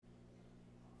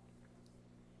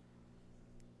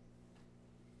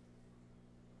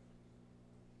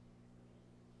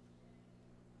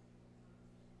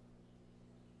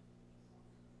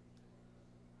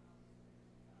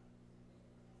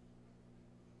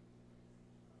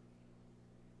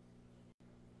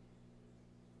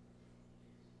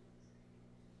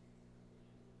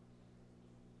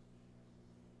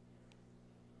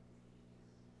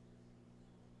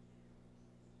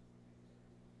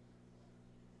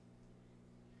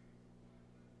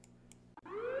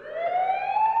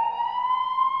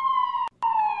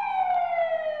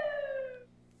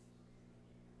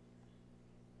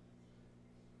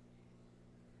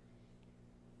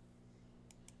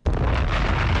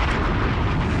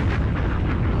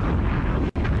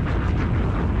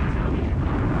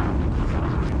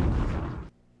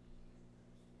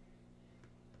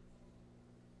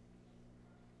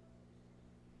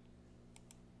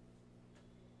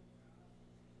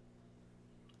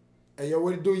Hey, yo,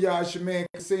 what it do, y'all? It's your man,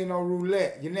 Casino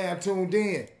Roulette. You're now tuned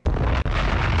in.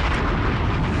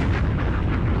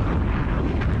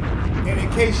 And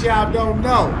in case y'all don't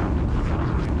know,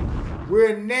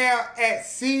 we're now at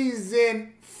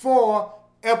season 4,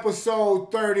 episode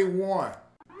 31.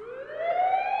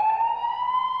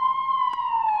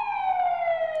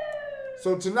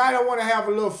 So tonight I want to have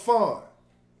a little fun.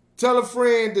 Tell a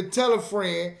friend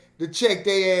to check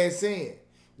their ass in.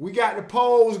 We got the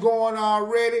polls going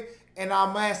already, and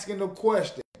I'm asking the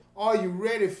question. Are you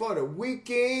ready for the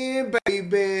weekend,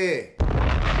 baby?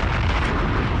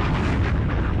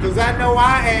 Because I know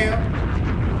I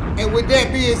am. And with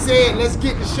that being said, let's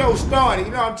get the show started.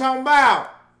 You know what I'm talking about?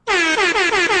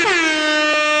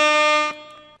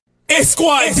 It's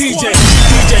Squad DJ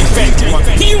Fat One.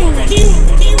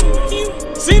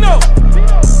 Zeno,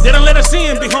 they done let us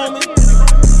in, big homie.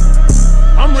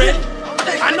 I'm ready.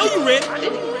 I know you ready.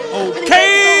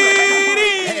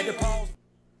 Okay. Had to pause.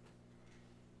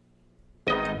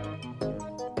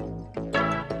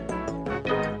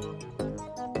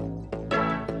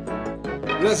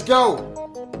 Let's go.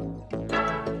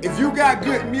 If you got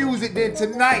good music, then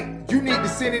tonight you need to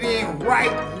send it in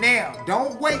right now.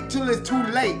 Don't wait till it's too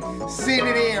late. Send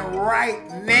it in right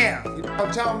now. You know what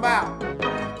I'm talking about?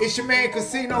 It's your man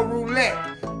Casino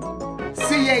Roulette.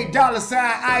 CA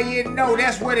 $INO.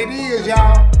 That's what it is,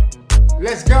 y'all.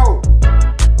 Let's go.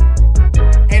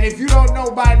 And if you don't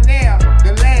know by now,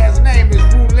 the last name is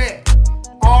Roulette.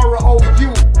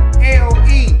 ROULETTE.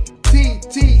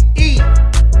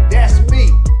 That's me.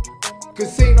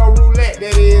 Casino Roulette,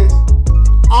 that is.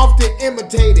 Often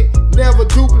imitated, never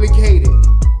duplicated.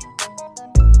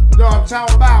 You know what I'm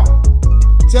talking about?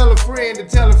 Tell a friend to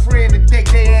take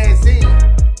their ass in.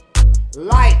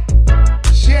 Like,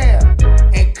 share,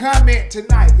 and comment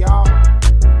tonight, y'all.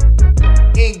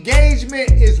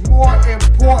 Engagement is more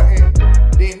important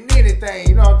than anything.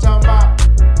 You know what I'm talking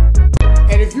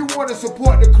about? And if you want to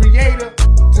support the creator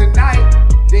tonight,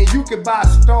 then you can buy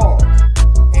stars.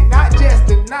 And not just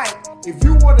tonight. If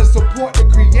you want to support the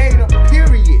creator,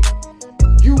 period,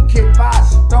 you can buy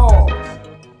stars.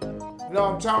 You know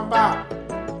what I'm talking about?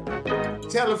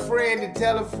 Tell a friend to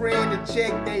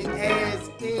check their ass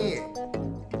in.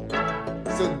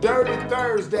 It's a Dirty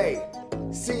Thursday.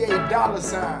 CA $.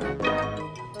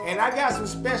 And I got some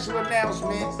special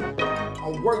announcements.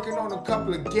 I'm working on a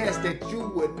couple of guests that you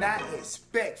would not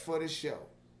expect for the show.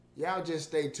 Y'all just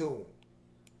stay tuned.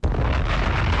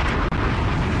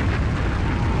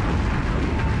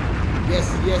 Yes,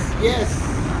 yes, yes.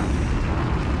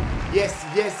 Yes,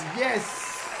 yes, yes.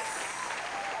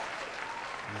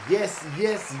 Yes,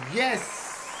 yes, yes.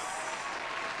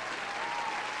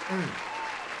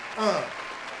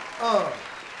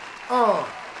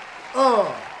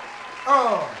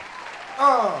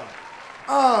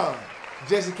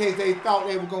 Just in case they thought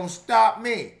they were gonna stop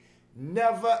me.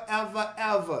 Never, ever,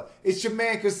 ever. It's your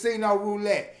man Casino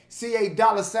Roulette. CA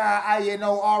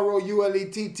 $INO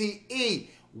ROULETTE.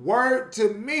 Word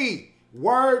to me.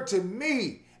 Word to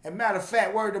me. And matter of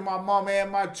fact, word to my mama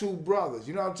and my two brothers.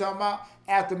 You know what I'm talking about?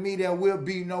 After me, there will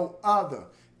be no other.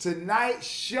 Tonight's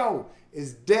show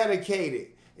is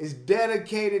dedicated. It's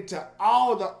dedicated to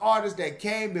all the artists that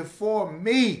came before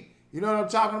me. You know what I'm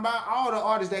talking about? All the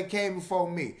artists that came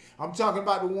before me. I'm talking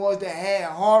about the ones that had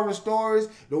horror stories,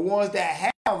 the ones that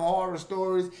have horror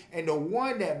stories, and the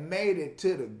one that made it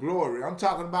to the glory. I'm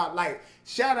talking about, like,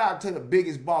 shout out to the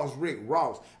biggest boss, Rick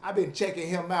Ross. I've been checking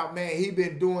him out, man. He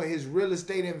been doing his real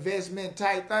estate investment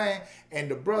type thing,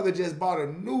 and the brother just bought a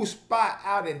new spot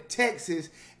out in Texas,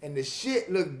 and the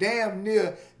shit looked damn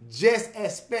near just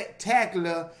as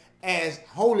spectacular as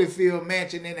Holyfield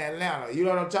Mansion in Atlanta. You know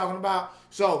what I'm talking about?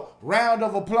 So, round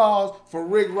of applause for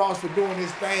Rick Ross for doing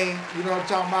his thing. You know what I'm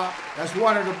talking about? That's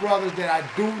one of the brothers that I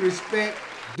do respect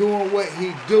doing what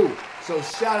he do. So,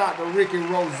 shout out to Ricky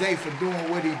Rose for doing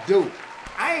what he do.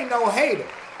 I ain't no hater.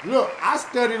 Look, I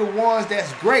study the ones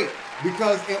that's great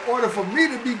because in order for me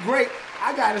to be great,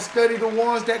 I got to study the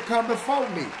ones that come before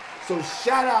me. So,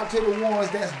 shout out to the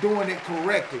ones that's doing it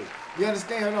correctly. You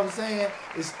understand what I'm saying?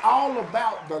 It's all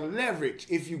about the leverage.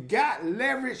 If you got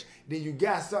leverage, then you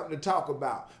got something to talk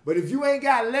about. But if you ain't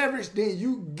got leverage, then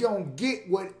you gonna get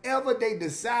whatever they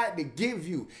decide to give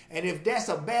you. And if that's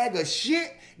a bag of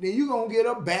shit, then you gonna get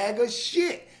a bag of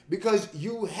shit because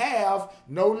you have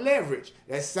no leverage.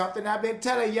 That's something I've been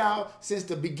telling y'all since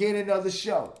the beginning of the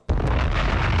show.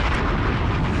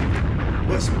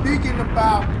 But speaking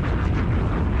about,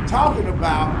 talking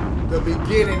about the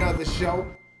beginning of the show,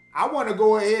 I want to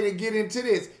go ahead and get into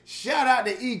this. Shout out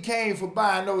to E. Kane for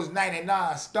buying those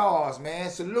 99 stars, man.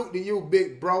 Salute to you,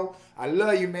 big bro. I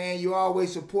love you, man. You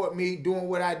always support me doing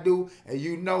what I do, and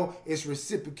you know it's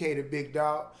reciprocated, big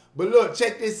dog. But look,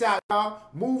 check this out, y'all.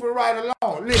 Moving right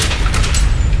along. Listen.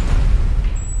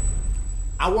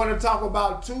 I want to talk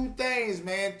about two things,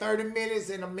 man. 30 minutes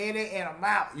in a minute and I'm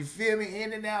out. You feel me?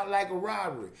 In and out like a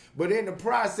robbery. But in the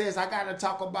process, I got to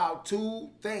talk about two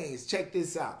things. Check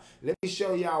this out. Let me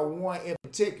show y'all one in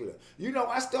particular. You know,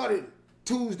 I started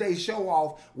Tuesday's show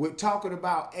off with talking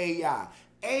about AI.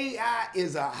 AI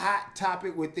is a hot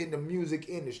topic within the music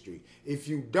industry. If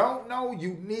you don't know,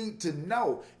 you need to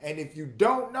know. And if you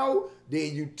don't know,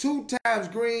 then you 2 times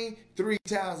green, 3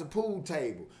 times the pool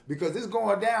table. Because it's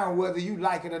going down whether you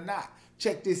like it or not.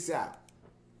 Check this out.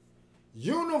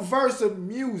 Universal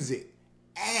Music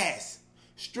asks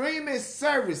streaming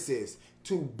services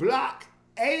to block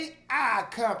AI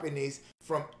companies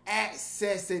from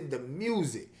accessing the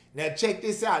music. Now check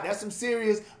this out. That's some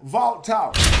serious vault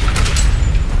talk.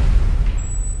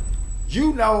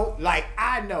 You know, like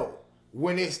I know,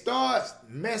 when it starts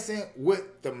messing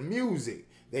with the music,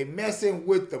 they messing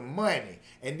with the money.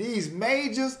 And these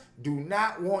majors do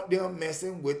not want them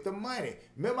messing with the money.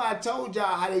 Remember I told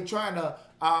y'all how they trying to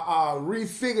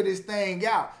refigure this thing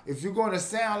out. If you're going to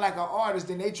sound like an artist,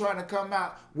 then they trying to come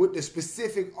out with the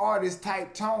specific artist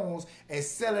type tones and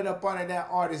sell it up under that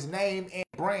artist's name and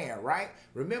brand, right?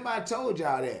 Remember I told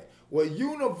y'all that. Well,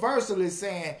 Universal is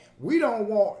saying, we don't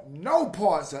want no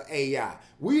parts of AI.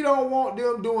 We don't want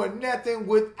them doing nothing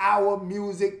with our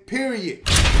music, period.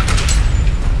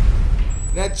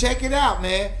 Now check it out,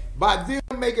 man. By them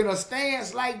making a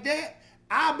stance like that,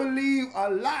 I believe a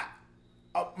lot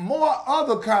more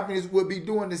other companies would be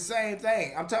doing the same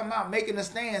thing. I'm talking about making a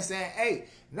stand saying, hey,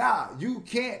 nah, you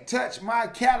can't touch my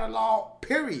catalog,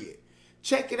 period.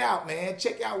 Check it out, man.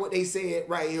 Check out what they said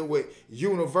right here with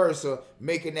Universal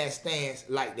making that stance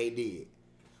like they did.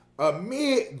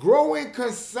 Amid growing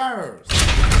concerns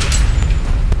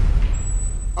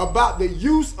about the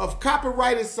use of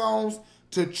copyrighted songs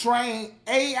to train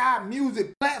AI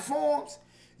music platforms,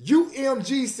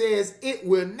 UMG says it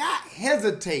will not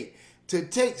hesitate to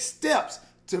take steps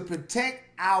to protect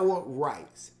our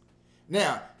rights.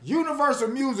 Now, Universal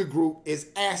Music Group is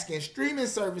asking streaming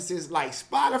services like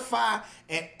Spotify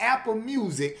and Apple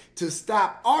Music to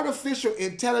stop artificial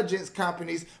intelligence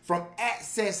companies from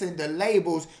accessing the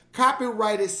label's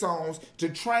copyrighted songs to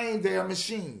train their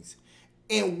machines,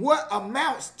 in what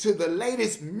amounts to the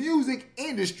latest music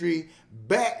industry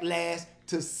backlash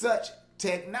to such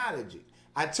technology.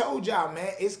 I told y'all,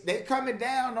 man, they coming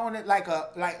down on it like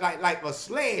a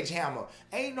sledgehammer.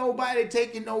 Ain't nobody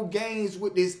taking no gains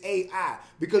with this AI,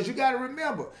 because you got to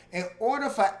remember, in order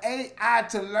for AI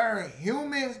to learn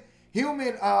human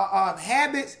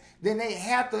habits, then they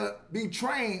have to be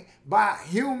trained by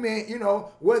human, you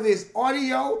know, whether it's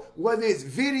audio, whether it's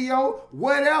video,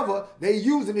 whatever, they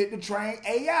using it to train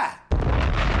AI.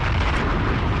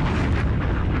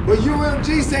 But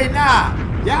UMG say, nah,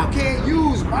 y'all can't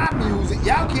use my music.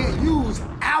 Y'all can't use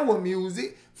our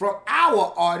music from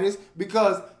our artists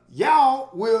because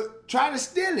y'all will try to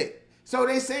steal it. So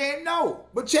they saying no.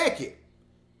 But check it.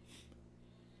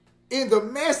 In the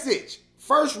message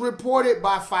first reported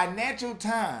by Financial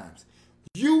Times,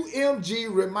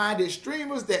 UMG reminded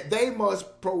streamers that they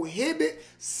must prohibit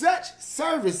such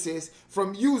services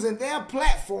from using their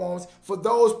platforms for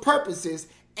those purposes,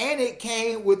 and it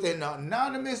came with an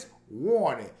anonymous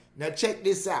warning. Now check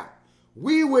this out.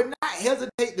 We would not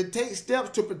hesitate to take steps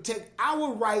to protect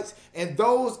our rights and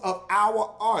those of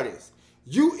our artists,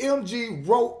 UMG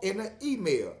wrote in an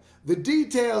email, the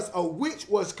details of which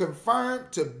was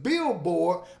confirmed to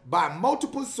Billboard by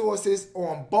multiple sources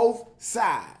on both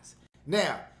sides.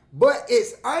 Now, but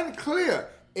it's unclear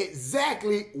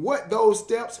exactly what those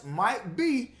steps might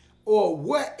be or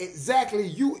what exactly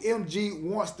UMG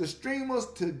wants the streamers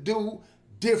to do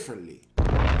differently.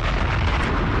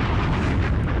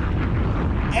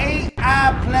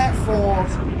 AI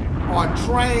platforms are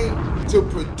trained to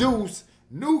produce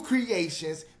new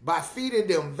creations by feeding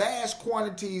them vast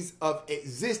quantities of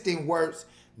existing works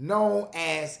known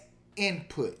as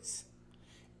inputs.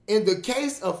 In the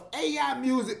case of AI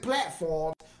music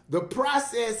platforms, the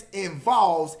process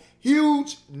involves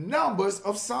huge numbers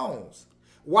of songs.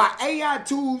 While AI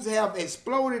tools have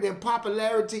exploded in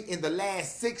popularity in the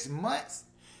last 6 months,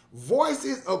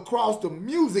 voices across the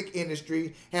music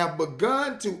industry have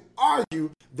begun to argue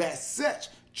that such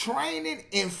training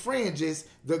infringes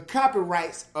the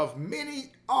copyrights of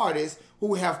many artists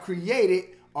who have created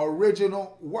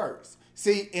original works.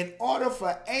 See, in order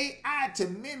for AI to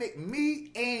mimic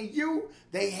me and you,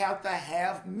 they have to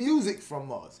have music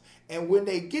from us. And when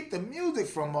they get the music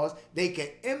from us, they can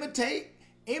imitate,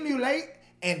 emulate,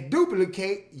 and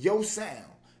duplicate your sound.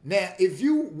 Now, if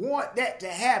you want that to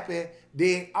happen,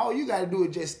 then all you got to do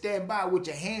is just stand by with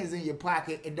your hands in your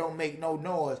pocket and don't make no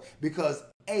noise, because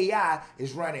AI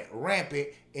is running rampant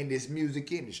in this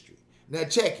music industry. Now,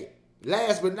 check it.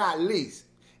 Last but not least,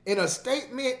 in a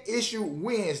statement issued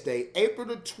Wednesday, April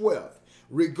the 12th,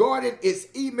 regarding its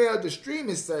email to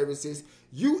streaming services,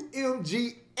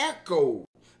 UMG echoed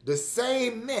the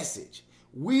same message.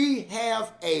 We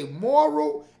have a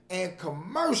moral and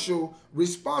commercial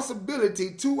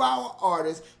responsibility to our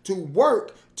artists to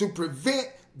work to prevent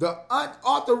the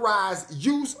unauthorized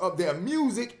use of their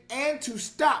music and to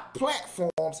stop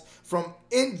platforms from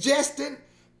ingesting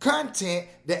content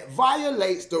that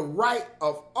violates the right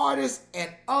of artists and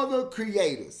other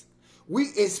creators. We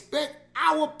expect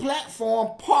our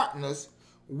platform partners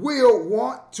will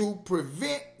want to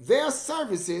prevent their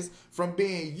services from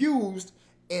being used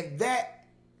in that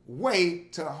way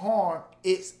to harm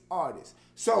its artists.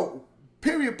 So,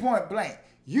 period, point blank,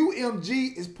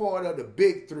 UMG is part of the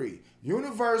big three: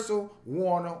 Universal,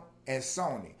 Warner, and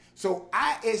Sony. So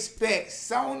I expect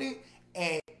Sony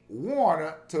and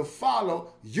Warner to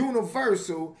follow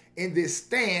Universal in this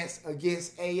stance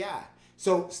against AI.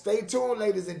 So stay tuned,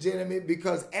 ladies and gentlemen,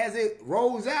 because as it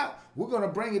rolls out, we're going to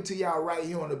bring it to y'all right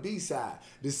here on the B-side.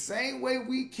 The same way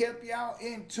we kept y'all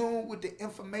in tune with the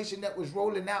information that was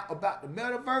rolling out about the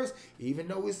metaverse, even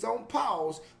though it's on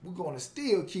pause, we're going to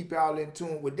still keep y'all in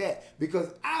tune with that,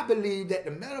 because I believe that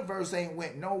the metaverse ain't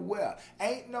went nowhere.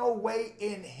 Ain't no way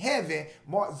in heaven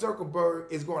Mark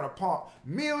Zuckerberg is going to pump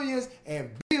millions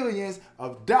and billions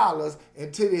of dollars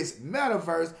into this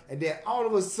metaverse and then all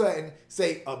of a sudden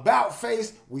say, about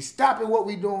face, we stopping what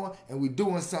we doing and we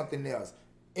doing something else.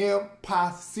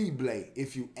 Impossible,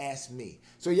 if you ask me.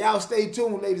 So y'all stay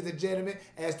tuned, ladies and gentlemen.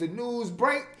 As the news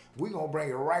break, we gonna bring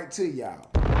it right to y'all.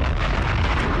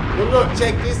 But look,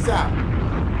 check this out.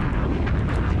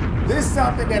 This is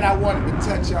something that I wanted to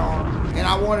touch on, and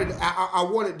I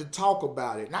wanted to talk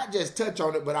about it. Not just touch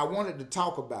on it, but I wanted to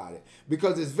talk about it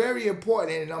because it's very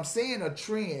important, and I'm seeing a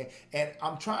trend, and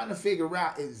I'm trying to figure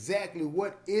out exactly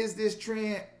what is this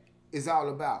trend is all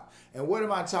about. And what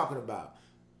am I talking about?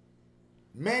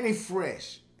 Mannie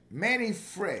Fresh.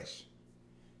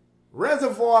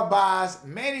 Reservoir buys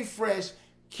Mannie Fresh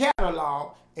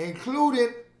catalog, including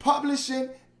publishing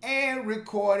and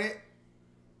recorded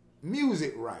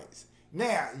music rights.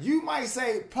 Now, you might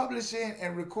say publishing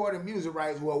and recorded music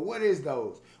rights. Well, what is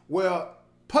those? Well,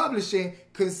 publishing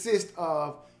consists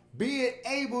of being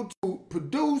able to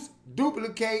produce,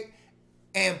 duplicate,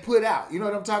 and put out. You know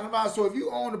what I'm talking about? So if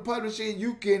you own the publishing,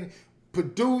 you can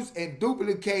produce and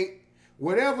duplicate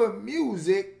whatever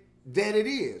music that it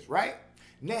is, right?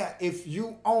 Now, if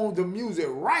you own the music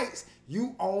rights,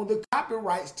 you own the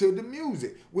copyrights to the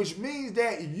music, which means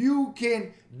that you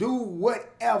can do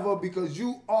whatever because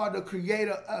you are the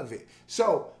creator of it.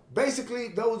 So basically,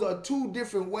 those are two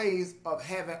different ways of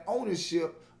having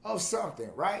ownership of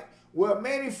something, right? Well,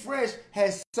 Mannie Fresh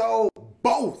has sold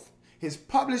both his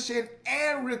publishing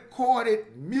and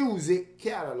recorded music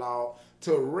catalog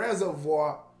to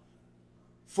Reservoir.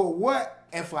 For what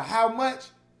and for how much,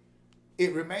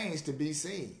 it remains to be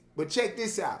seen. But check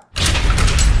this out.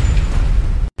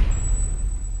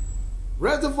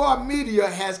 Reservoir Media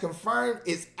has confirmed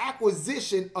its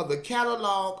acquisition of the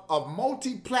catalog of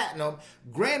multi-platinum,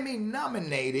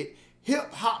 Grammy-nominated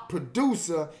hip-hop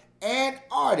producer and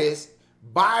artist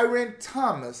Byron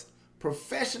Thomas,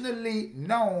 professionally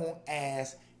known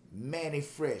as Mannie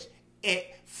Fresh.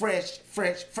 Fresh,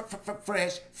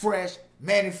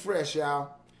 Mannie Fresh,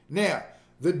 y'all. Now,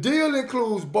 the deal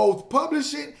includes both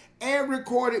publishing and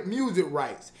recorded music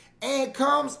rights and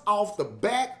comes off the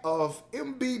back of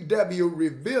MBW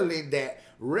revealing that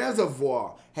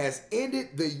Reservoir has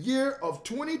ended the year of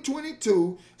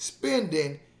 2022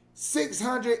 spending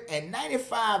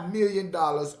 $695 million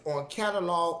on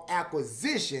catalog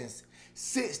acquisitions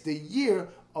since the year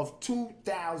of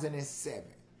 2007.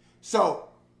 So,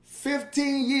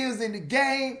 15 years in the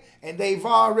game, and they've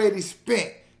already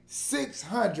spent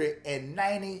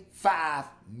 $695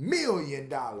 million.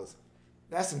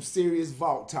 That's some serious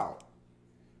vault talk.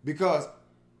 Because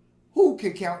who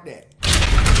can count that?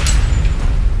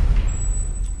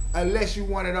 Unless you're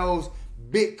one of those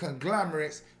big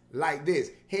conglomerates like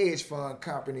this hedge fund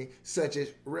company such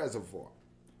as Reservoir.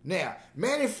 Now,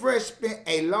 Mannie Fresh spent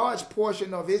a large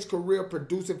portion of his career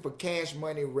producing for Cash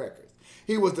Money Records.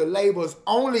 He was the label's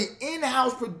only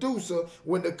in-house producer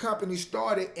when the company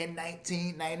started in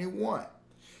 1991.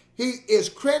 He is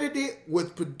credited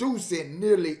with producing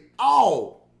nearly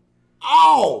all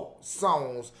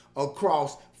songs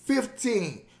across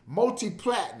 15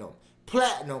 multi-platinum,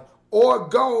 platinum, or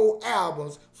gold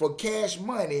albums for Cash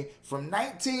Money from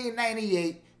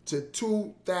 1998 to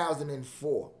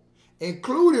 2004,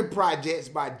 including projects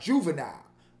by Juvenile,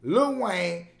 Lil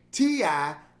Wayne,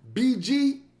 T.I.,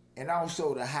 BG, and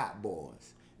also the Hot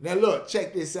Boys. Now look,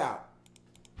 check this out.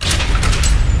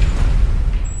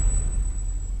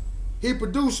 He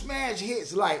produced smash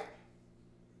hits like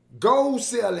Gold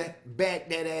Selling, Back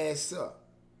That Ass Up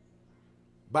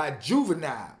by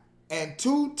Juvenile, and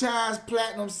 2 times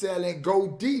platinum selling Go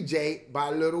DJ by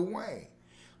Lil Wayne,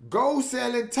 Gold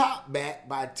Selling Top Back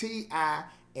by T.I.,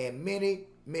 and many,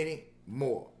 many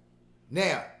more.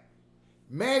 Now,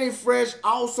 Mannie Fresh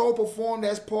also performed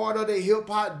as part of the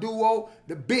hip-hop duo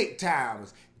The Big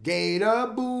Towns,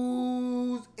 Gator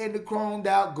Booze and the Chromed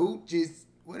Out Gucci's,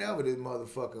 whatever this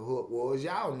motherfucking hook was.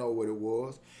 Y'all know what it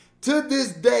was. To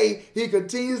this day, he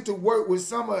continues to work with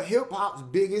some of hip-hop's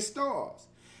biggest stars.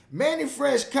 Mannie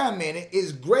Fresh commented,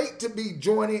 "It's great to be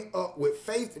joining up with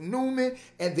Faith Newman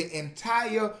and the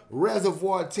entire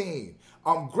Reservoir team.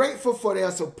 I'm grateful for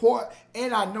their support,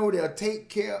 and I know they'll take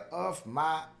care of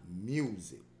my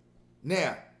music."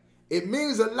 Now, it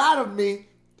means a lot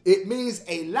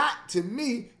to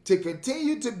me to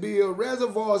continue to build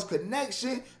Reservoir's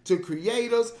connection to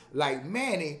creators like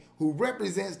Mannie, who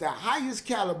represents the highest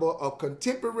caliber of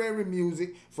contemporary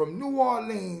music from New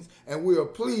Orleans, and we are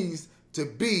pleased to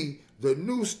be the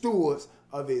new stewards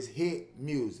of his hit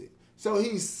music. So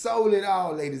he sold it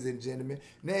all, ladies and gentlemen.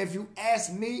 Now, if you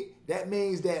ask me, that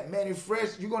means that Mannie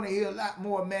Fresh, you're going to hear a lot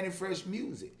more Mannie Fresh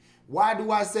music. Why do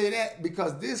I say that?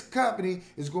 Because this company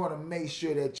is going to make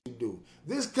sure that you do.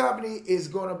 This company is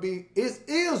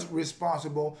is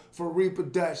responsible for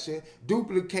reproduction,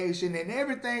 duplication, and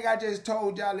everything I just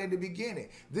told y'all in the beginning.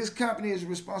 This company is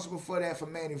responsible for that for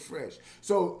Mannie Fresh.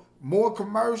 So more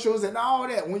commercials and all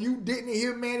that. When you didn't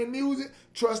hear Mannie music,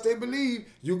 trust and believe,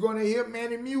 you're going to hear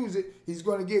Mannie music. He's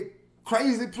going to get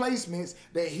crazy placements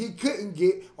that he couldn't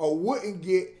get or wouldn't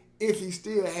get if he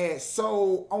still had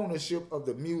sole ownership of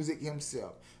the music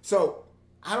himself. So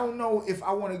I don't know if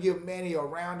I want to give Mannie a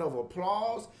round of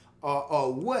applause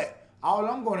or what. All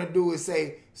I'm going to do is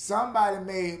say somebody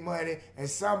made money and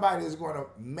somebody is going to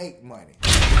make money.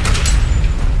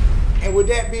 And with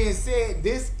that being said,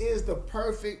 this is the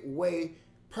perfect segue,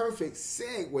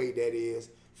 that is,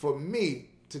 for me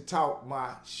to talk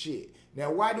my shit.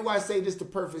 Now, why do I say this the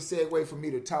perfect segue for me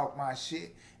to talk my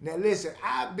shit? Now, listen,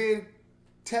 I've been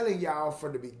telling y'all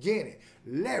from the beginning,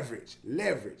 leverage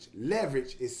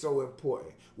is so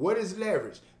important. What is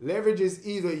leverage? Leverage is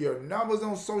either your numbers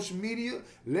on social media.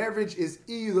 Leverage is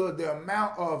either the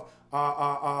amount of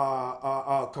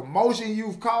commotion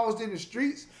you've caused in the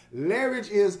streets.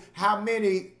 Leverage is how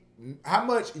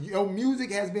much your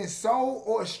music has been sold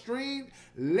or streamed.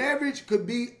 Leverage could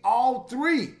be all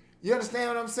three. You understand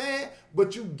what I'm saying?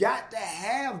 But you got to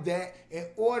have that in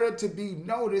order to be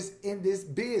noticed in this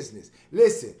business.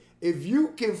 Listen, if you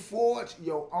can forge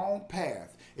your own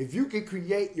path, if you can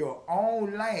create your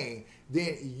own lane,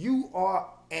 then you are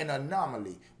an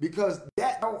anomaly, because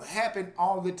that don't happen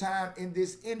all the time in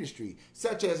this industry,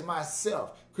 such as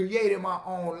myself, creating my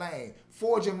own lane,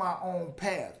 forging my own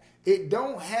path. It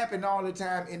don't happen all the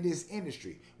time in this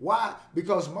industry. Why?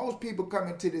 Because most people come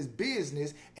into this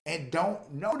business and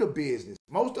don't know the business.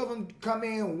 Most of them come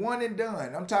in one and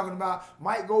done. I'm talking about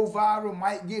might go viral,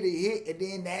 might get a hit, and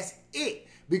then that's it,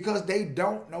 because they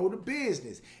don't know the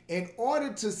business. In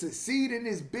order to succeed in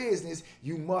this business,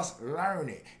 you must learn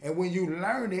it. And when you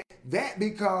learn it, that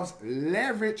becomes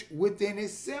leverage within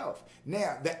itself.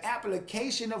 Now, the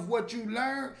application of what you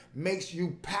learn makes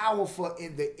you powerful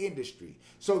in the industry.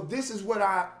 So this is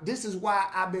why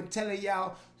I've been telling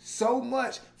y'all so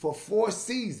much for 4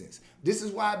 seasons. This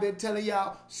is why I've been telling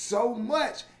y'all so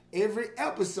much every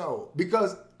episode,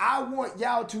 because I want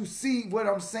y'all to see what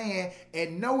I'm saying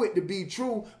and know it to be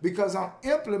true, because I'm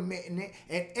implementing it,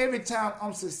 and every time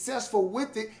I'm successful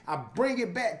with it, I bring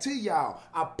it back to y'all.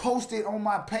 I post it on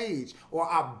my page, or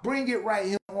I bring it right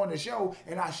here on the show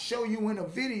and I show you in a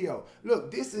video.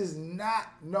 Look, this is not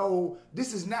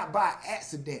by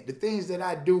accident. The things that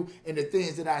I do and the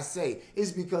things that I say,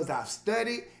 it's because I've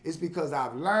studied, it's because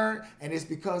I've learned, and it's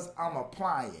because I'm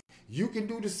applying. You can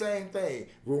do the same thing.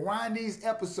 Rewind these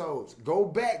episodes. Go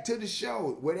back to the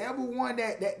show. Whatever one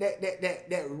that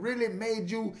really made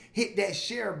you hit that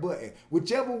share button.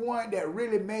 Whichever one that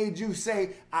really made you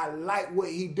say, I like what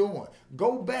he doing.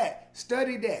 Go back,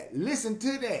 study that, listen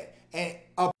to that, and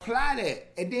apply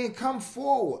that, and then come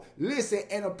forward, listen,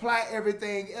 and apply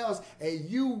everything else, and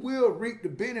you will reap the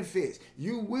benefits.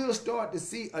 You will start to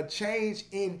see a change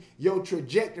in your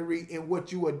trajectory in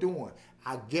what you are doing.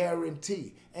 I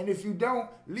guarantee. And if you don't,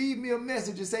 leave me a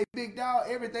message and say, Big Dog,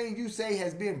 everything you say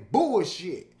has been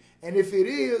bullshit. And if it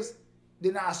is,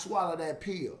 then I swallow that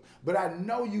pill. But I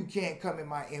know you can't come in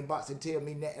my inbox and tell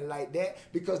me nothing like that,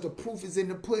 because the proof is in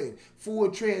the pudding.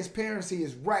 Full transparency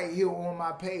is right here on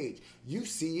my page. You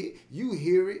see it, you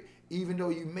hear it, even though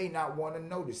you may not want to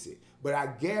notice it. But I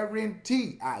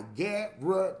guarantee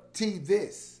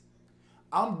this.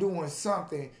 I'm doing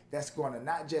something that's going to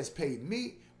not just pay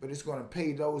me, but it's going to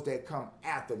pay those that come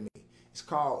after me. It's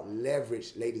called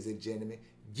leverage, ladies and gentlemen.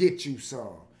 Get you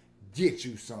some. Get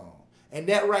you some. And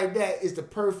that right there is the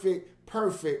perfect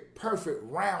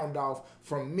round off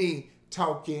from me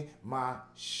talking my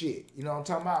shit. You know what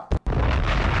I'm talking about?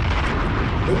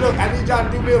 But look, I need y'all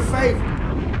to do me a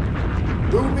favor.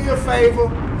 Do me a favor.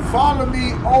 Follow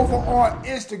me over on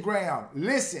Instagram.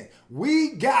 Listen,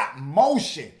 we got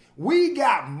motion. We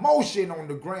got motion on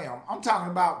the ground. I'm talking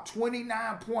about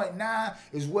 29.9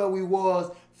 is where we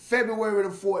was February the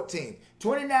 14th.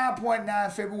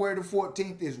 29.9 February the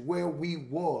 14th is where we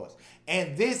was.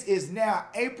 And this is now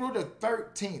April the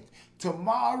 13th.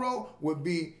 Tomorrow would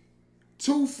be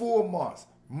 2 full months.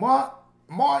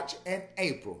 March and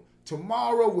April.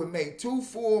 Tomorrow will make 2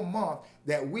 full months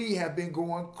that we have been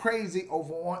going crazy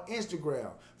over on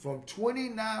Instagram. From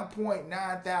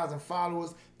 29.9 thousand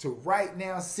followers to right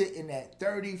now sitting at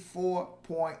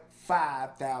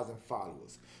 34.5 thousand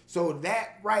followers. So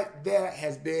that right there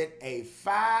has been a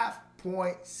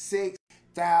 5.6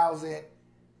 thousand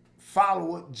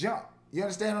follower jump. You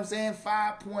understand what I'm saying?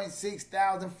 5.6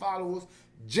 thousand followers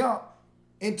jump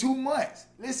in 2 months.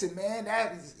 Listen, man,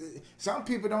 some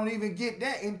people don't even get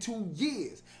that in 2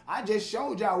 years. I just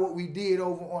showed y'all what we did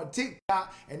over on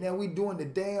TikTok, and then we doing the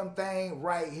damn thing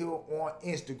right here on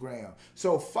Instagram.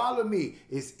 So follow me.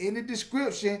 It's in the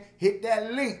description. Hit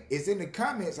that link. It's in the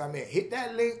comments. Hit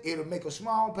that link. It'll make a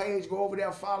small page. Go over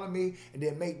there, follow me, and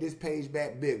then make this page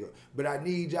back bigger. But I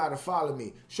need y'all to follow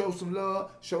me. Show some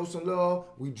love. Show some love.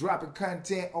 We dropping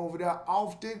content over there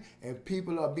often, and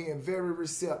people are being very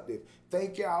receptive.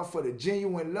 Thank y'all for the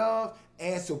genuine love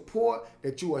and support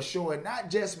that you are showing, not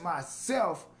just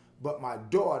myself, but my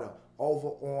daughter over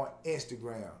on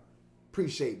Instagram.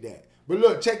 Appreciate that. But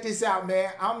look, check this out,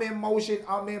 man. I'm in motion,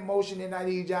 and I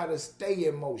need y'all to stay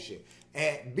in motion.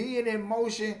 And being in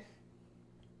motion,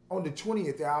 on the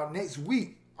 20th, y'all, next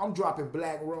week, I'm dropping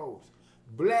Black Rose.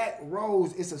 Black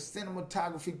Rose is a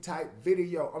cinematography type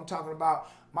video. I'm talking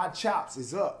about my chops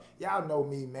is up. Y'all know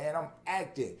me, man. I'm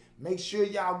acting. Make sure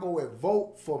y'all go and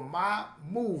vote for my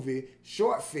movie,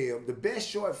 short film, the best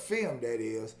short film that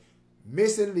is,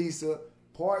 Miss and Lisa,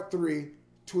 Part 3,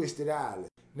 Twisted Island.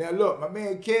 Now look, my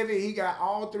man Kevin, he got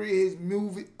all three of his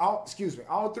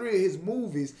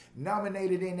movies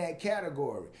nominated in that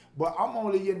category. But I'm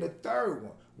only in the third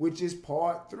one, which is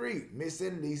Part 3, Miss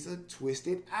and Lisa,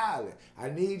 Twisted Island. I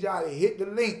need y'all to hit the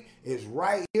link. It's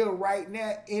right here, right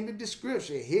now in the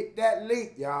description. Hit that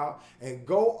link, y'all, and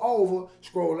go over,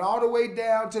 scroll all the way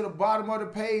down to the bottom of the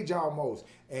page almost,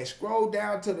 and scroll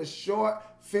down to the short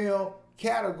film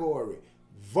category.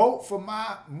 Vote for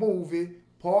my movie,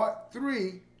 Part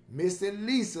 3, Miss and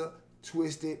Lisa,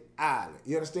 Twisted Island.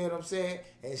 You understand what I'm saying?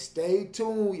 And stay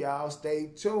tuned, y'all. Stay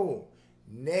tuned.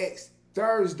 Next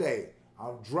Thursday,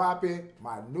 I'm dropping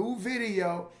my new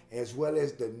video as well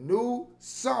as the new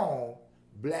song,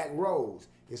 Black Rose.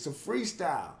 It's a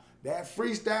freestyle. That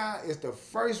freestyle is the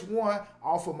first one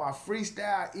off of my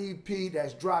freestyle EP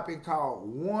that's dropping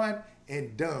called One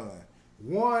and Done.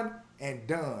 One and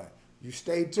Done. You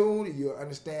stay tuned and you'll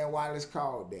understand why it's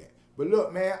called that. But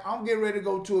look, man, I'm getting ready to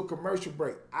go to a commercial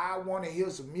break. I want to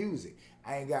hear some music.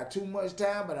 I ain't got too much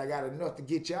time, but I got enough to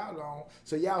get y'all on.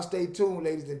 So y'all stay tuned,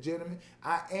 ladies and gentlemen.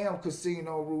 I am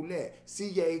Casino Roulette.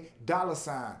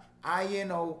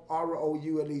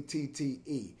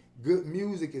 CA$INOROULETTE. Good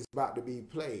music is about to be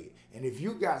played. And if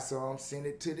you got some, send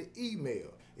it to the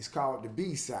email. It's called the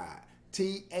B-Side.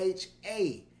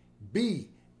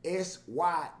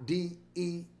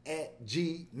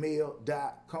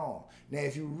 THABSYDE@gmail.com. Now,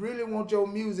 if you really want your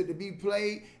music to be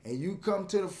played and you come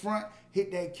to the front, hit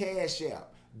that cash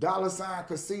out. $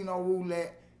 Casino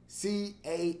Roulette,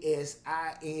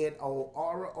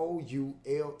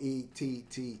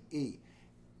 CASINOROULETTE.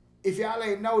 If y'all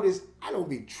ain't noticed, I don't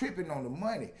be tripping on the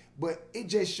money, but it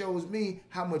just shows me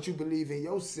how much you believe in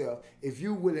yourself if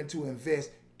you're willing to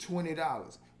invest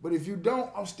 $20. But if you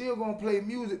don't, I'm still going to play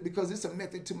music because it's a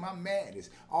method to my madness.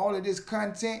 All of this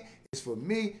content is for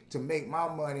me to make my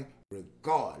money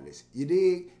regardless. You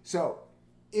dig? So,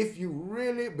 if you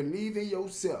really believe in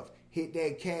yourself, hit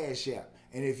that Cash App.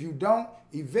 And if you don't,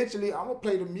 eventually I'm going to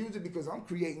play the music because I'm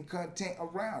creating content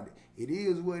around it. It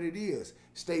is what it is.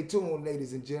 Stay tuned,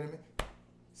 ladies and gentlemen.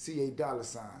 CA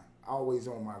 $, always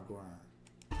on my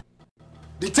grind.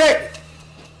 Detective!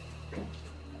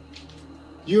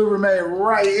 You remain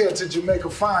right here till Jamaica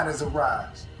Finest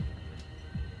arrives.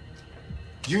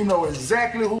 You know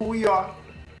exactly who we are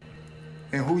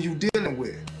and who you dealing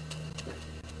with.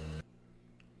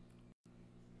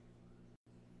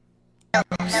 I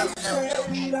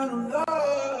don't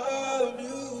love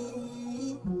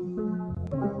you.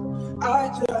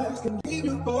 I just can give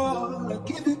you all. I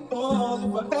give you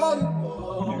all if I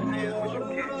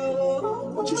had it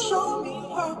all. Won't you show me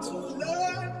how to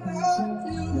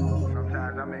love you?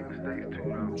 Sometimes I make mistakes too,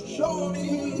 though. Show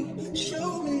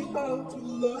me how to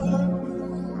love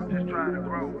you. I'm just trying to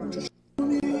grow.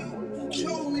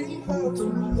 Show me how to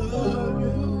love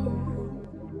you.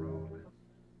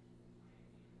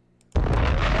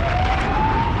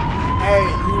 Hey,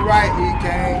 you right, EK.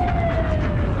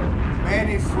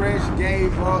 Mannie Fresh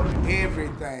gave up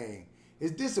everything.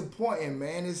 It's disappointing,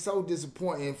 man. It's so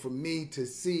disappointing for me to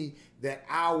see that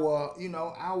our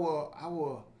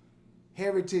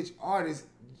heritage artists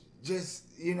just,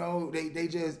 they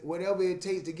just, whatever it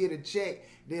takes to get a check,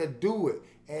 they'll do it.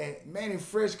 And Mannie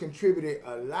Fresh contributed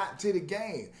a lot to the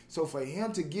game. So for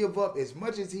him to give up as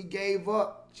much as he gave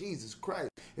up, Jesus Christ,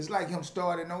 it's like him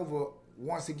starting over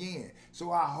once again.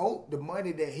 So I hope the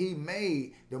money that he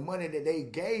made, the money that they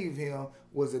gave him,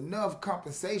 was enough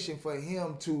compensation for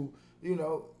him to,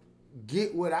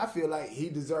 get what I feel like he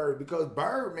deserved, because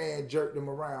Birdman jerked him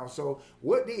around. So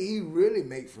what did he really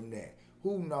make from that?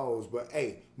 Who knows? But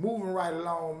hey, moving right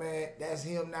along, man. That's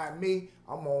him, not me.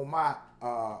 I'm on my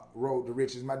road to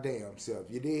riches, my damn self.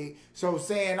 You dig? So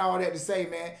saying all that to say,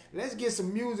 man, let's get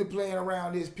some music playing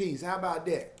around this piece. How about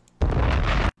that?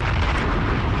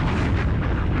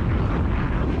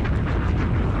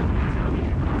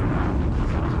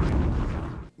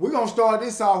 We're going to start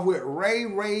this off with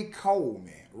Ray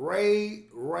Coleman. Ray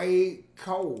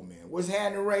Coleman. What's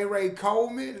happening, Ray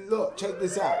Coleman? Look, check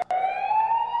this out.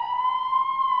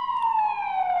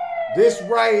 This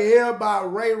right here by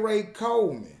Ray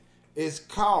Coleman is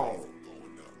called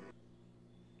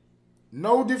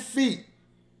No Defeat,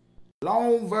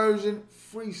 long version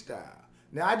freestyle.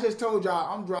 Now, I just told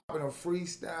y'all I'm dropping a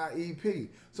freestyle EP.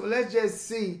 So let's just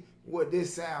see what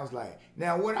this sounds like.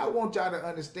 Now, what I want y'all to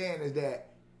understand is that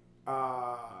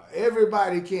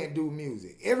everybody can't do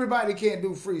music. Everybody can't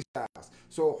do freestyles.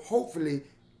 So hopefully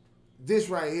this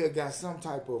right here got some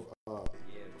type of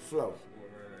flow.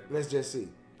 Let's just see.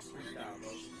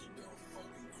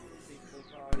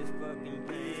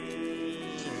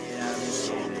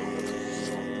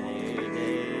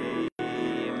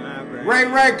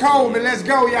 Ray Coleman, let's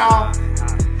go, y'all.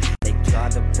 They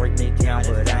tried to break me down,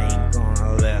 but I ain't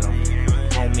gonna let them.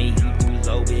 Homie, you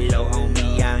low below,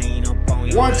 homie, I ain't up on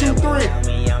you. 1, 2, 3. I'm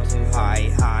too high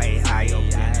up in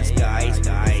the sky. I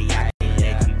can't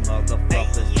let you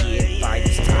motherfuckers get by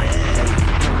this time.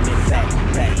 Coming back,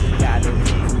 gotta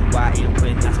be who I am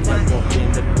when I step up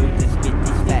in the booth and spit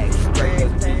these facts. Straight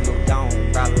up to the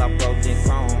dome, got up broken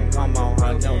chrome. Come on,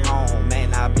 hug your home,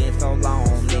 man, I've been so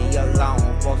long, leave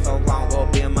alone for so long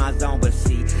up in my zone, but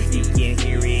see, you can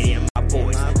hear it in my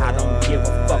voice. I don't give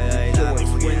a fucking choice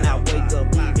when I wake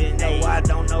up, even though I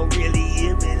don't know really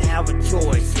even have a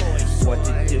choice. What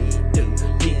to do?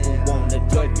 People wanna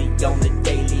judge me on the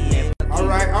daily. All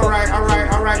right.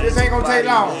 This ain't gonna take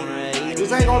long. I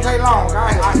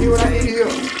hear what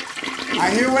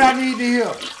I need to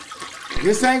hear.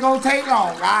 This ain't gonna take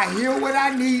long. I hear what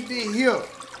I need to hear.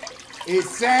 It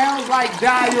sounds like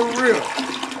diarrhea.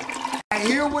 I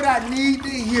hear what I need to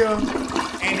hear,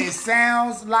 and it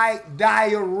sounds like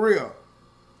diarrhea.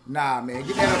 Nah, man,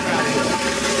 get that up out of here.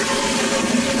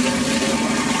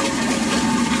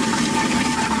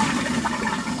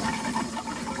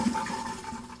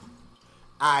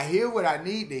 I hear what I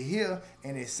need to hear,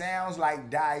 and it sounds like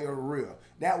diarrhea.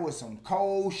 That was some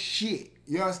cold shit.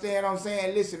 You understand what I'm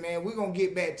saying? Listen, man, we're going to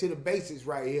get back to the basics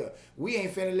right here. We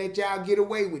ain't finna let y'all get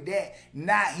away with that.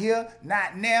 Not here,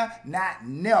 not now, not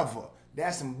never.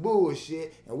 That's some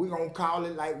bullshit, and we're going to call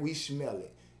it like we smell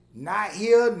it. Not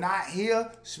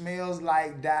here, smells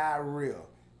like diarrhea.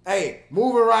 Hey,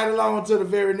 moving right along to the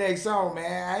very next song,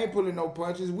 man. I ain't pulling no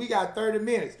punches. We got 30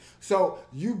 minutes. So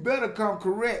you better come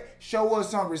correct. Show us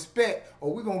some respect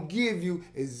or we're going to give you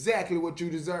exactly what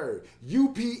you deserve.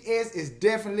 UPS is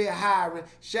definitely hiring.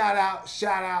 Shout out,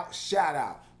 shout out, shout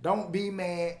out. Don't be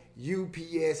mad.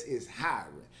 UPS is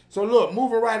hiring. So look,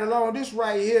 moving right along. This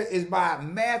right here is by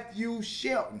Matthew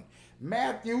Shelton.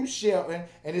 Matthew Shelton,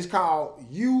 and it's called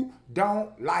You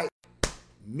Don't Like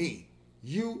Me.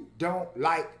 You don't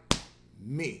like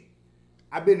me.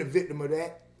 I've been a victim of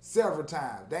that several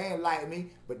times. They ain't like me,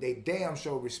 but they damn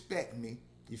sure respect me.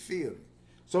 You feel me?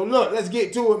 So look, let's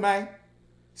get to it, man.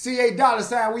 CA Dollar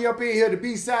Sign, we up in here, the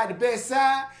B-side, the best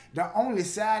side, the only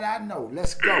side I know.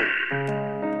 Let's go.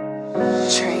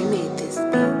 Trey made this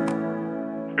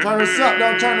beat. Turn us up,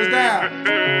 don't turn us down.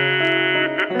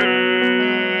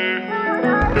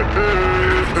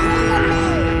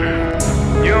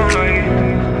 You don't like it.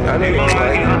 I know you don't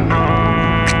like it.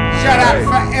 Shout out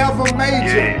Forever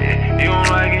Major. You don't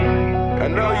like it. I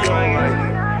know you don't like it.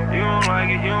 You don't like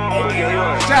it. You don't like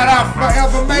it. Shout out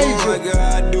Forever You don't like Major. it,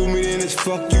 I do me, then it's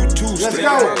fuck you too. Let's Stay go.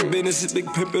 out of business, it's big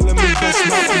pimpin', let me bust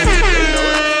my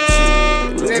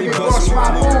move. Let me bust my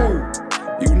move.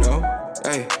 You know,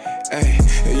 hey, hey.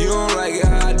 And you don't like it,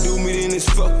 how I do me, then it's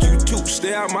fuck you too.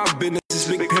 Stay out my business, it's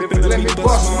big pimpin', Let me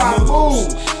bust my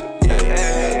moves. Yeah,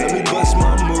 let me bust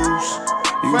my moves.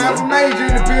 You Forever know? Major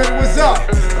in the building, what's up? I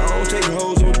don't take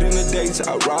hoes on dinner dates.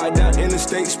 I ride down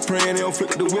interstates, praying they don't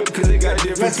flip the whip cause they got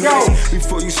different Let's go. places.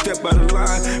 Before you step out of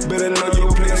line, better know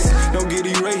your place. Don't get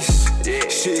erased.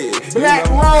 Shit. Black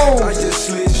you know, Rose. I just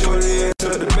slid shorty ass to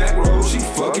the back row. She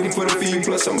fucking for the fee,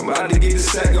 plus I'm about to get the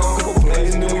sack on. Couple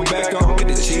plays and then we back on. Get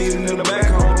the cheese and then the back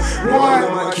home.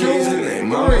 One, Kids and they two,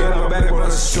 mama three. got my back when I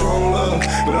strong love.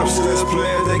 But I'm still as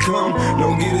player as they come.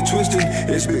 Don't get it twisted.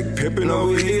 It's big pimpin'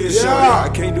 over here, shorty. Yeah. I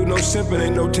can't do no simping,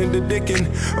 ain't no tender dickin'.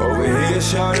 Over here,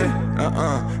 shorty.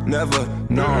 Never,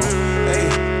 no. Hey.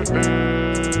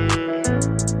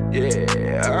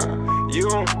 Yeah.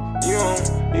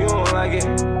 You don't like it.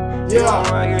 You don't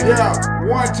like it. Yeah.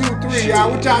 1, 2, 3, y'all.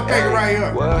 What y'all thinking right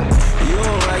here? What? You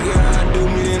don't like it, how I do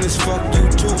me, then it's fuck you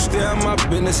too. Stay out my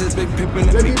business, it's big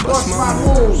pimpin', Let me bust my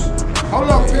moves. Hold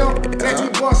up, pimp. Let me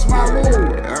bust my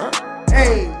move.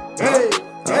 Hey, hey,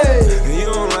 hey. You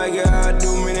don't like it, how I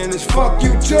do me, then it's Fuck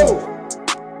you too.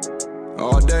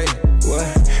 all day. What?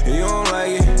 You don't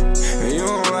like it. You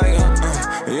don't like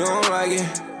it. You don't like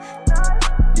it.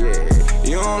 Yeah.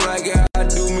 You don't like it. I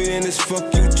do me then it's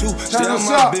fuck you too. Stay Turn out us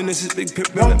my up. business. It's big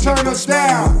pimpin'. Don't turn us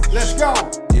down. Let's go.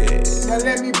 Yeah. Now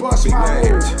let me bust Big my man.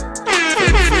 move. Let's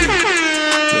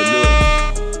do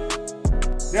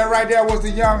it. That right there was the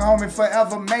young homie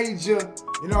Forever Major.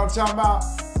 You know what I'm talking about?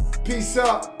 Peace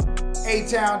up.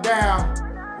 A-Town down.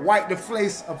 Wipe the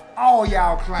face of all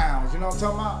y'all clowns. You know what I'm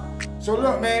talking about? So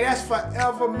look, man, that's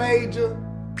Forever Major.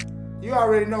 You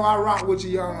already know I rock with you,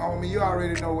 young homie. You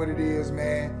already know what it is,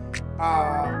 man.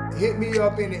 Hit me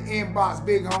up in the inbox,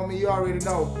 big homie. You already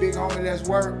know. Big homie, let's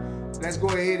work. Let's go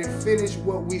ahead and finish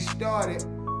what we started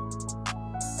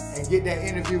and get that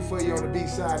interview for you on the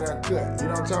B-side uncut. You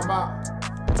know what I'm talking about?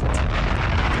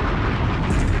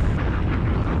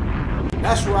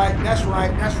 That's right, that's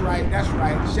right, that's right, that's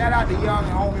right. Shout out to young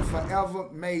homie Forever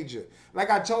Major. Like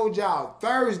I told y'all,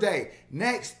 Thursday,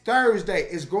 next Thursday,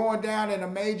 is going down in a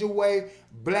major way,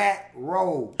 Black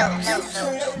Rose. I don't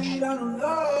love you.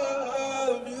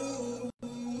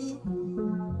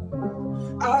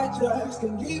 I just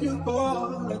can give you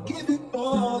all. I give it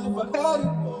all if I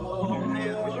had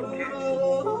it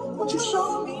all. Won't you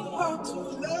show me how to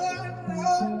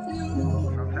love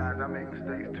you? Sometimes I make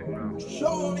mistakes too, though.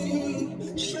 Show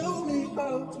me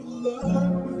how to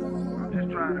love you. I'm just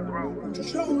trying to grow.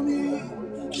 Show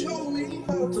me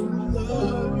how to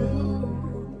love you.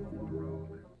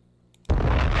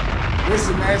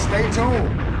 Listen, man, stay tuned.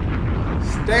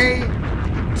 Stay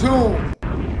tuned.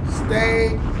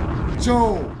 Stay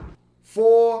tuned.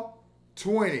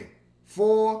 420.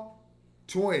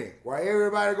 420. While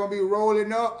everybody gonna be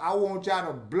rolling up, I want y'all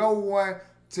to blow one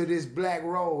to this Black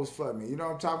Rose for me. You know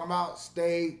what I'm talking about?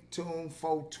 Stay tuned,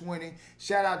 420.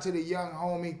 Shout out to the young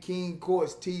homie King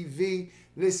Courts TV.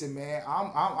 Listen, man,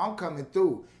 I'm coming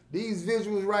through. These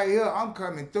visuals right here, I'm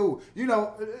coming through. You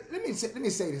know, let me say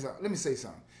this. Let me say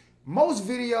something. Most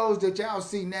videos that y'all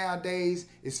see nowadays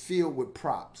is filled with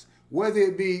props. Whether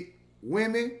it be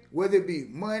women, whether it be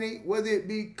money, whether it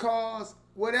be cars,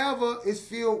 whatever, it's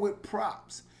filled with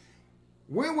props.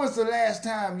 When was the last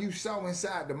time you saw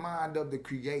inside the mind of the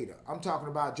creator? I'm talking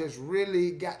about just really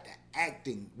got the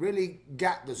acting, really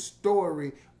got the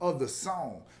story of the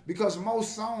song. Because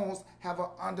most songs have an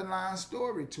underlying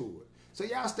story to it. So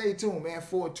y'all stay tuned, man.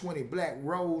 420 Black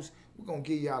Rose. We're going to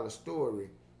give y'all a story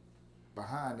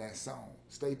behind that song.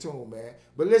 Stay tuned, man.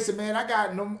 But listen, man, I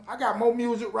got more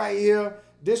music right here.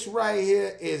 This right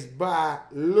here is by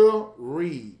Lil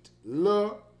Reed.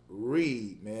 Lil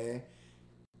Reed, man.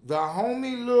 The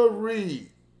homie Lil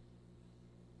Reed.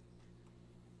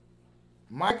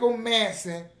 Michael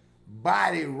Manson,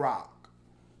 Body Rock.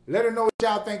 Let her know what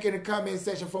y'all think in the comment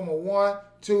section from a 1,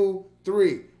 2,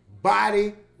 3.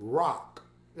 Body Rock.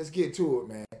 Let's get to it,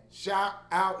 man. Shout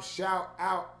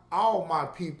out all my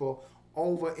people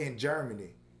over in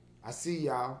Germany. I see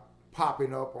y'all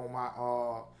popping up on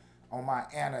my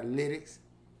analytics.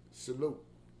 Salute.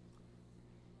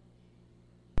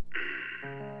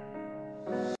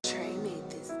 Trey made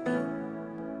this beat.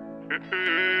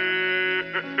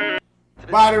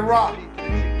 Body Rock.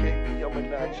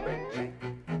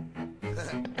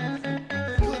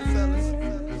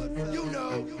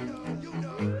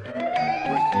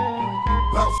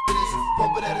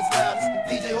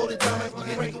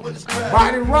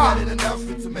 Body Rock. An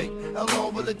announcement to make. How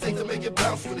long will it take to make it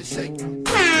bounce when it shake?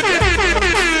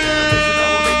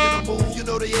 You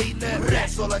know they ain't that.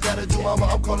 That's all I gotta do, mama.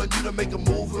 I'm calling you to make a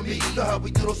move for me. You know how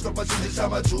we do those stuff. I should shine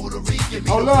my jewelry. Give me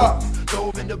hold up.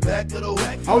 Throw in the back of the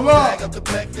wax. Hold up. Bag up the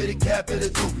back, fit it, cap it,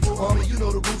 and do. Mama, you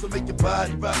know the rules to make your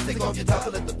body rock. Take off your top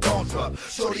and let the dawn drop.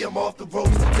 Shorty, I'm off the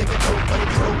ropes. Take a note, let it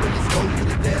throw when it's go to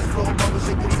the dance floor. Mama,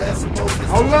 shake your ass and move.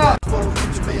 Hold up.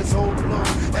 Your man's home alone.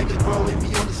 Acting grown, hit me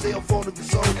on the cell phone of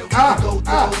his own. Go to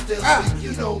the hotel suite.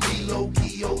 You know me, low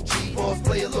key, OG, boss,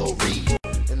 play a little Reed.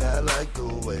 And I like the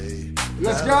way.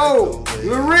 Let's go.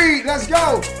 Lil Reed, let's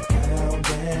go. Round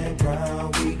and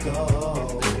round we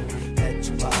go. Let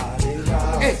your body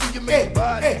rock. Hey,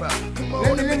 hey. Come on,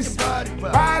 Let me make your body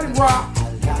rock. Body Rock. I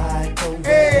like the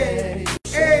Hey,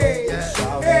 hey,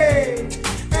 hey,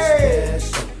 hey.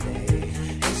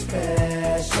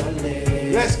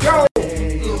 Especially. Let's go.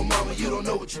 Little mama, you don't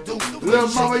know what you do. Little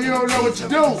mama, you don't know what you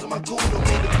do. My cool don't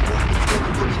mean to be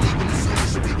leaving the soon.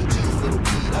 Should be with you, little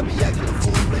weed. I be acting a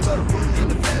fool. Play by the rules in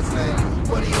the fast lane.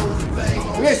 20 hoes and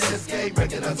fame. Listen. This game,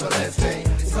 recognize our last name.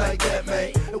 It's like that,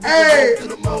 man. Hey,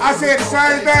 I said the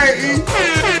same thing, E.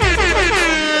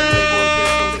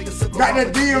 Got that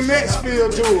DMX feel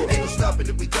to it. Ain't no stopping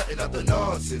if we cutting out the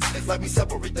nonsense. It's like we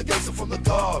separate the gangster from the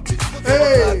garbage.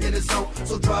 Hey. In his zone,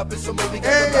 so drop it some more. We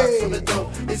got Hey. the box on the dough.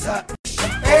 It's hot.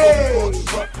 Hey.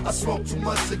 I smoke too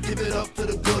much to give it up to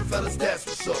the good fellas, that's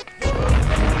what's up.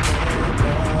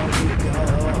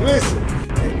 Listen,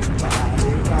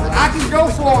 I can go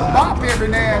for a bop every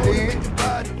now and then.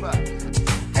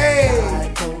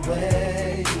 Hey,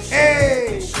 hey.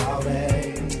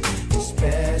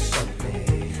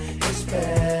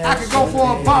 I can go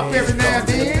for a bop every now and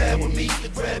then.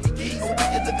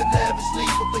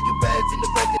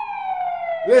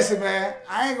 Listen, man,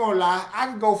 I ain't gonna lie. I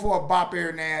can go for a bop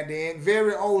every now and then.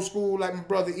 Very old school, like my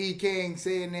brother E. King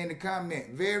said in the comment.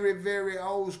 Very, very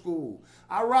old school.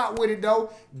 I rock with it,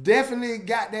 though. Definitely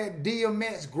got that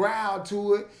DMX growl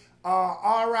to it.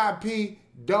 R.I.P.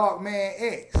 Dogman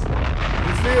X.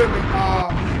 You feel me?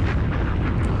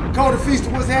 Cody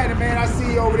Feaster, what's happening, man? I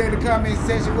see you over there in the comment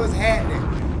section. What's happening?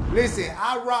 Listen,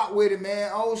 I rock with it,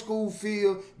 man. Old school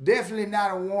feel. Definitely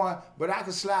not a 1, but I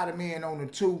can slide him in on the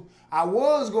 2. I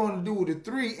was going to do the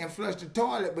 3 and flush the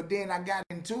toilet, but then I got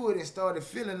into it and started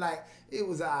feeling like it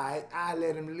was all right. I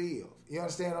let him live. You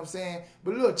understand what I'm saying?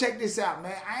 But look, check this out,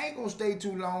 man. I ain't going to stay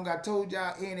too long. I told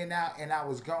y'all in and out, and I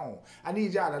was gone. I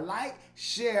need y'all to like,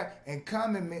 share, and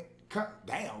comment.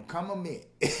 Comment.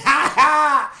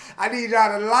 I need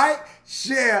y'all to like,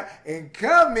 share, and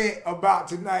comment about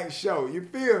tonight's show. You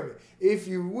feel me? If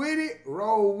you with it,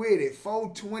 roll with it.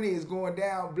 420 is going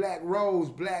down. Black Rose,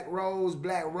 Black Rose,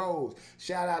 Black Rose.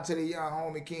 Shout out to the young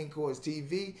homie King Courts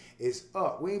TV. It's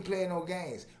up. We ain't playing no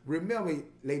games. Remember,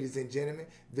 ladies and gentlemen,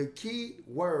 the key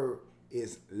word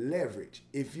is leverage.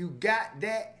 If you got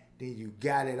that, then you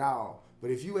got it all.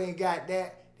 But if you ain't got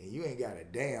that, then you ain't got a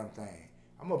damn thing.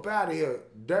 I'm up out of here.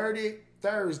 Dirty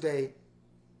Thursday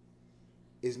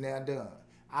is now done.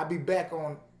 I'll be back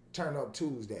on Turn Up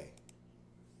Tuesday.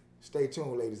 Stay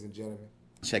tuned, ladies and gentlemen.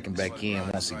 Checking back in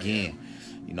once again.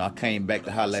 You know, I came back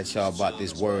to holler at y'all about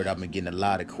this word I've been getting a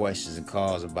lot of questions and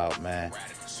calls about, man.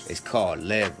 It's called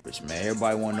leverage, man.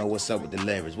 Everybody want to know what's up with the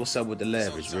leverage. What's up with the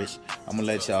leverage, Rich? I'm going to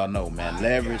let y'all know, man.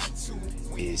 Leverage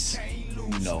is,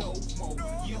 you know,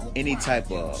 any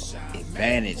type of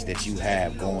advantage that you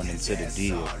have going into the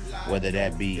deal, whether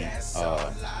that be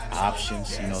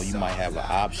options, you know, you might have an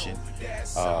option,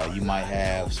 you might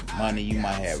have some money, you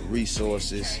might have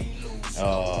resources,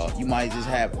 you might just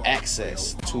have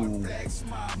access to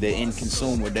the end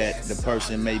consumer that the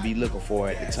person may be looking for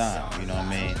at the time, you know what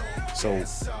I mean? So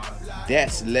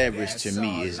that's leverage to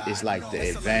me. It's like the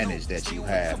advantage that you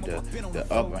have, the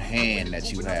upper hand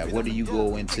that you have. What do you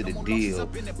go into the deal?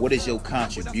 What is your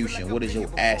contribution? What is your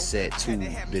asset to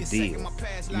the deal?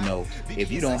 You know,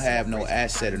 if you don't have no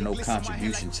asset or no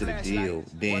contribution to the deal,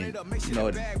 then, you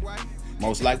know,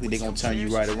 most likely they're gonna turn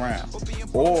you right around.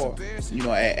 Or, you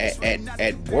know,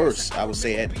 at worst, I would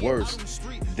say at worst,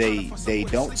 they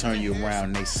don't turn you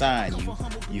around, they sign you.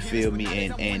 You feel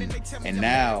me? And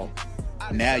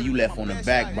now you left on the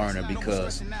back burner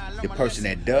because the person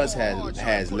that does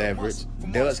have leverage,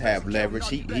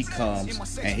 he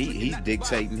comes and he's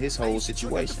dictating his whole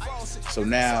situation. So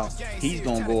now he's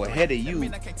gonna go ahead of you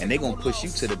and they're gonna push you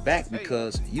to the back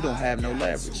because you don't have no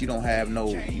leverage. You don't have no,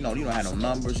 you don't have no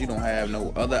numbers, you don't have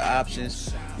no other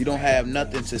options, you don't have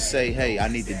nothing to say, hey, I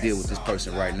need to deal with this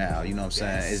person right now. You know what I'm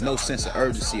saying? There's no sense of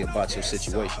urgency about your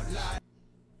situation.